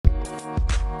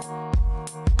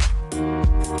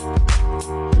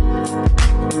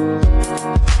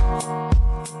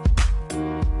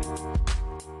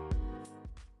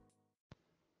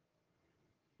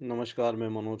नमस्कार, मैं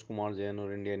मनोज कुमार जैन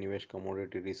और इंडिया निवेश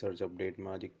कमोडिटी रिसर्च अपडेट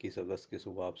में आज 21 अगस्त की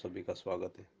सुबह आप सभी का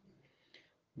स्वागत है।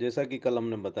 जैसा कि कल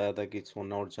हमने बताया था कि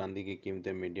सोना और चांदी की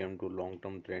कीमतें medium to long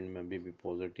term trend में अभी भी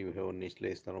पॉजिटिव है और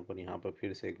निचले स्तरों पर यहां पर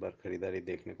फिर से एक बार खरीदारी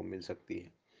देखने को मिल सकती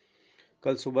है।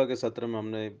 कल सुबह के सत्र में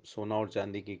हमने सोना और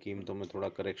चांदी की कीमतों में थोड़ा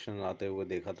करेक्शन आते हुए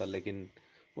देखा था, लेकिन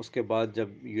उसके बाद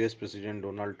जब यूएस प्रेसिडेंट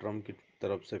डोनाल्ड ट्रंप की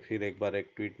तरफ से फिर एक बार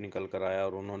एक ट्वीट निकल कर आया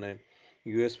और उन्होंने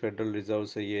यूएस फेडरल रिजर्व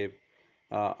से ये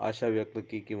आशा व्यक्त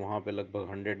की कि वहाँ पे लगभग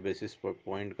 100 बेसिस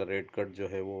पॉइंट का रेट कट जो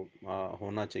है वो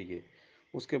होना चाहिए।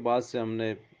 उसके बाद से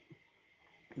हमने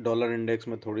डॉलर इंडेक्स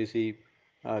में थोड़ी सी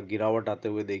गिरावट आते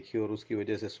हुए देखी और उसकी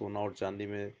वजह से सोना और चांदी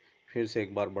में फिर से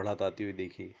एक बार बढ़त आती हुई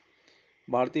देखी।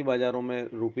 भारतीय बाज़ारों में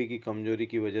रुपये की कमज़ोरी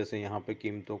की वजह से यहाँ पे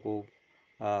कीमतों को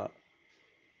आ,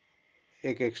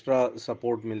 एक एक्स्ट्रा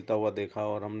सपोर्ट मिलता हुआ देखा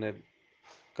और हमने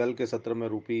कल के सत्र में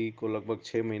रुपये को लगभग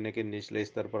 6 महीने के निचले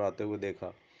स्तर पर आते हुए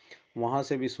देखा। वहाँ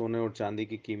से भी सोने और चांदी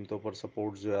की कीमतों पर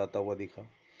सपोर्ट जो है आता हुआ दिखा।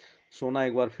 सोना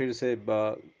एक बार फिर से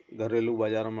घरेलू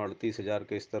बाज़ारों में 38,000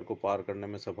 के स्तर को पार करने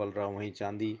में सफल रहा, वहीं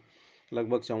चांदी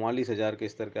लगभग 44,000 के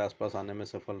स्तर के आसपास आने में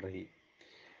सफल रही।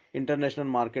 इंटरनेशनल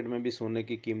मार्केट में भी सोने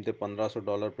की कीमतें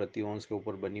 $1,500 प्रति औंस के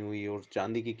ऊपर बनी हुई और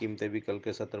चांदी की कीमतें भी कल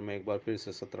के सत्र में एक बार फिर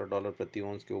से $17 प्रति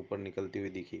औंस के ऊपर निकलती हुई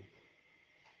दिखी।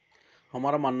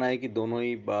 हमारा मानना है कि दोनों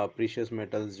ही प्रीशियस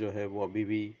मेटल्स जो है वो अभी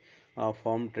भी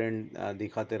फॉर्म ट्रेंड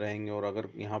दिखाते रहेंगे और अगर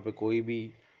यहाँ पे कोई भी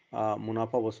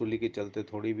मुनाफा वसूली के चलते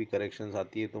थोड़ी भी करेक्शंस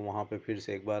आती है तो वहाँ पे फिर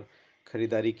से एक बार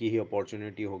ख़रीदारी की ही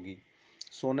अपॉर्चुनिटी होगी।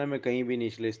 सोने में कहीं भी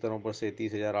निचले स्तरों पर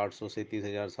 37,800 से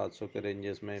 37,700 के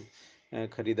रेंजेस में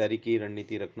ख़रीदारी की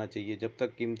रणनीति रखना चाहिए। जब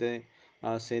तक कीमतें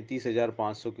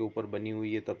 37,500 के ऊपर बनी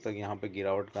हुई है तब तक यहाँ पे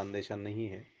गिरावट का अंदेशा नहीं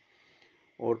है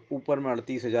और ऊपर में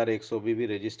 38,100 भी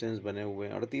रेजिस्टेंस बने हुए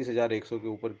हैं। 38,100 के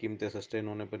ऊपर कीमतें सस्टेन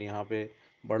होने पर यहाँ पे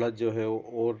बढ़त जो है वो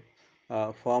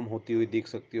और फॉर्म होती हुई दिख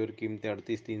सकती है और कीमतें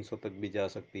 38,300 तक भी जा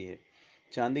सकती है।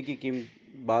 चांदी की कीमत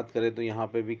बात करें तो यहाँ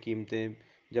पे भी कीमतें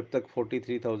जब तक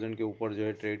 43,000 के ऊपर जो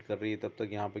है ट्रेड कर रही है तब तक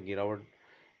यहाँ पे गिरावट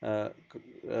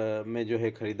में जो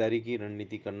है ख़रीदारी की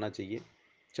रणनीति करना चाहिए।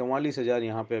 44,000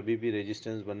 यहाँ पे अभी भी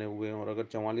रेजिस्टेंस बने हुए हैं और अगर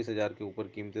 44,000 के ऊपर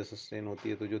कीमतें सस्टेन होती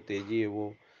है तो जो तेज़ी है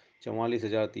वो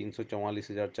 44,300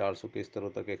 44,400 के स्तरों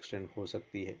तक एक्सटेंड हो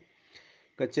सकती है।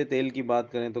 कच्चे तेल की बात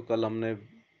करें तो कल हमने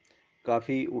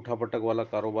काफ़ी उठापटक वाला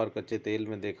कारोबार कच्चे तेल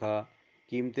में देखा।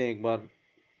 कीमतें एक बार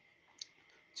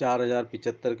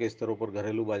 4,075 के स्तरों पर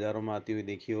घरेलू बाज़ारों में आती हुई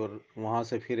देखी और वहाँ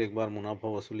से फिर एक बार मुनाफा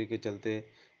वसूली के चलते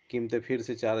कीमतें फिर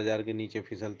से 4,000 के नीचे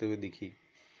फिसलते हुए दिखी।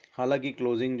 हालांकि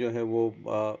क्लोजिंग जो है वो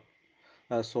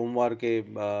सोमवार के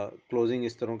क्लोजिंग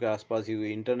स्तरों के आसपास ही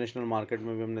हुई। इंटरनेशनल मार्केट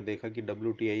में भी हमने देखा कि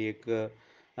डब्ल्यूटीआई एक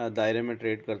दायरे में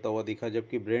ट्रेड करता हुआ दिखा,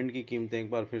 जबकि ब्रेंड की कीमतें एक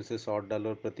बार फिर से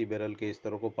 $100 प्रति बैरल के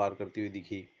स्तरों को पार करती हुई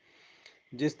दिखी।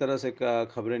 जिस तरह से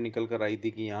खबरें निकल कर आई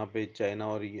थी कि यहाँ पे चाइना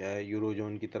और यूरो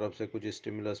जोन की तरफ से कुछ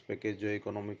स्टिमुलस पैकेज जो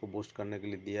इकोनॉमी को बूस्ट करने के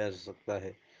लिए दिया जा सकता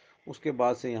है, उसके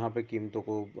बाद से यहाँ पे कीमतों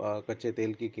को कच्चे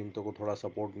तेल की कीमतों को थोड़ा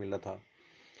सपोर्ट मिला था।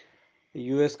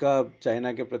 यूएस का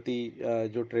चाइना के प्रति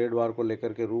जो ट्रेड वार को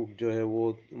लेकर के रुख जो है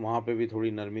वो वहाँ पे भी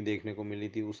थोड़ी नरमी देखने को मिली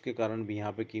थी, उसके कारण भी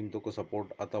यहाँ पे कीमतों को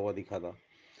सपोर्ट आता हुआ दिखा था।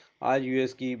 आज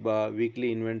यूएस की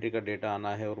वीकली इन्वेंट्री का डेटा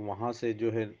आना है और वहाँ से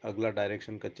जो है अगला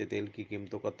डायरेक्शन कच्चे तेल की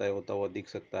कीमतों का तय होता हुआ दिख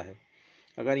सकता है।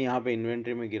 अगर यहाँ पे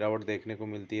इन्वेंट्री में गिरावट देखने को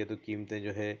मिलती है तो कीमतें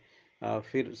जो है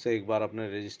फिर से एक बार अपने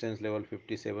रेजिस्टेंस लेवल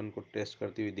 57 को टेस्ट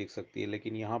करती हुई दिख सकती है,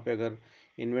 लेकिन यहाँ पे अगर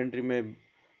इन्वेंट्री में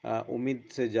उम्मीद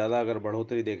से ज़्यादा अगर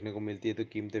बढ़ोतरी देखने को मिलती है तो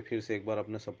कीमतें फिर से एक बार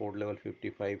अपने सपोर्ट लेवल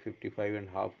 55 55 एंड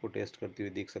हाफ को टेस्ट करती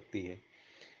हुई दिख सकती है।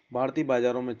 भारतीय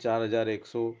बाज़ारों में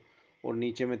 4,100 और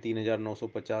नीचे में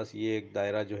 3,950 ये एक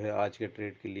दायरा जो है आज के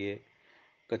ट्रेड के लिए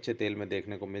कच्चे तेल में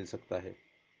देखने को मिल सकता है।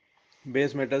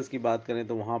 बेस मेटल्स की बात करें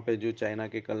तो वहाँ पे जो चाइना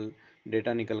के कल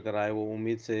डेटा निकल कर आए वो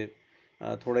उम्मीद से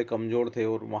थोड़े कमज़ोर थे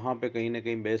और वहाँ पे कहीं ना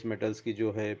कहीं बेस मेटल्स की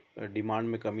जो है डिमांड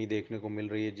में कमी देखने को मिल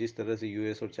रही है। जिस तरह से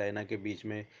यूएस और चाइना के बीच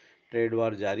में ट्रेड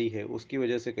वार जारी है उसकी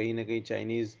वजह से कहीं ना कहीं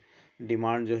चाइनीज़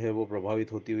डिमांड जो है वो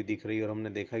प्रभावित होती हुई दिख रही है और हमने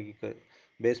देखा कि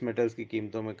बेस मेटल्स की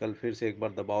कीमतों में कल फिर से एक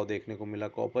बार दबाव देखने को मिला।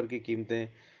 कॉपर की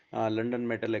कीमतें लंदन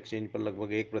मेटल एक्सचेंज पर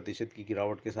लगभग 1% की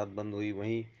गिरावट के साथ बंद हुई,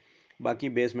 वहीं बाकी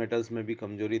बेस मेटल्स में भी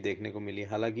कमजोरी देखने को मिली।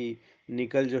 हालांकि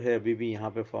निकल जो है अभी भी यहाँ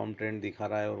पे फॉर्म ट्रेंड दिखा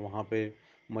रहा है और वहाँ पे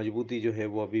मजबूती जो है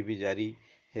वो अभी भी जारी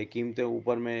है। कीमतें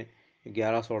ऊपर में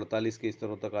 1148 के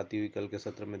स्तरों तक आती हुई कल के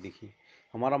सत्र में दिखी।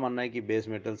 हमारा मानना है कि बेस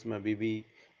मेटल्स में अभी भी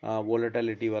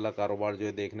वोलेटिलिटी वाला कारोबार जो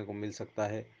है देखने को मिल सकता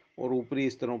है और ऊपरी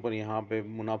स्तरों पर यहाँ पे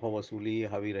मुनाफा वसूली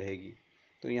हावी रहेगी।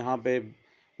 तो यहाँ पे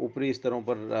ऊपरी स्तरों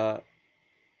पर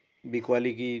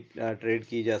बिकवाली की ट्रेड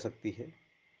की जा सकती है।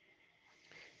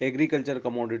 एग्रीकल्चर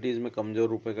कमोडिटीज़ में कमज़ोर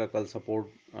रुपए का कल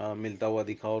सपोर्ट मिलता हुआ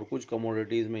दिखा और कुछ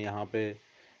कमोडिटीज़ में यहाँ पे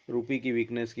रुपये की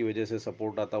वीकनेस की वजह से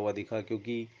सपोर्ट आता हुआ दिखा,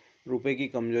 क्योंकि रुपए की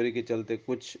कमजोरी के चलते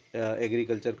कुछ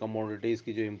एग्रीकल्चर कमोडिटीज़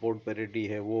की जो इंपोर्ट पैरिटी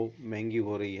है वो महंगी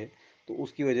हो रही है। तो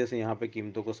उसकी वजह से यहाँ पे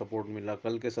कीमतों को सपोर्ट मिला।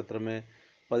 कल के सत्र में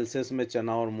पल्सेस में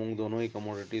चना और मूंग दोनों ही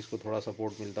कमोडिटीज़ को थोड़ा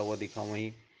सपोर्ट मिलता हुआ दिखा।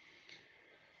 वहीं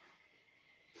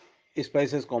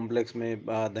स्पाइसेस कॉम्प्लेक्स में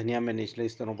धनिया में निचले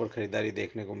स्तरों पर खरीदारी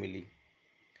देखने को मिली।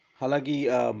 हालांकि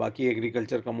बाकी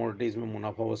एग्रीकल्चर कमोडिटीज़ में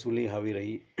मुनाफा वसूली हावी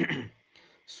रही।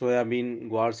 सोयाबीन,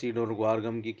 ग्वार सीड और ग्वार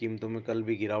गम की कीमतों में कल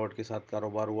भी गिरावट के साथ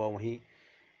कारोबार हुआ। वहीं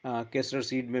केसर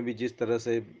सीड में भी जिस तरह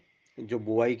से जो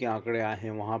बुआई के आंकड़े आए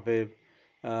हैं वहाँ पे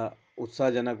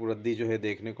उत्साहजनक वृद्धि जो है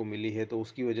देखने को मिली है, तो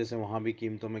उसकी वजह से वहाँ भी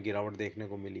कीमतों में गिरावट देखने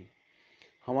को मिली।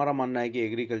 हमारा मानना है कि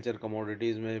एग्रीकल्चर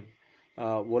कमोडिटीज़ में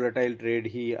वोलेटाइल ट्रेड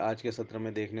ही आज के सत्र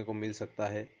में देखने को मिल सकता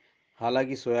है।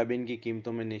 हालांकि सोयाबीन की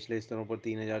कीमतों में निचले स्तरों पर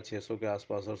 3,600 के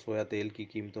आसपास और सोया तेल की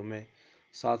कीमतों में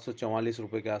 744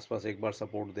 रुपये के आसपास एक बार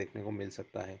सपोर्ट देखने को मिल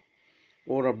सकता है।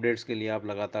 और अपडेट्स के लिए आप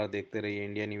लगातार देखते रहिए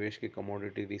इंडिया निवेश के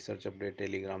commodity research update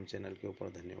Telegram channel के ऊपर।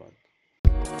 धन्यवाद।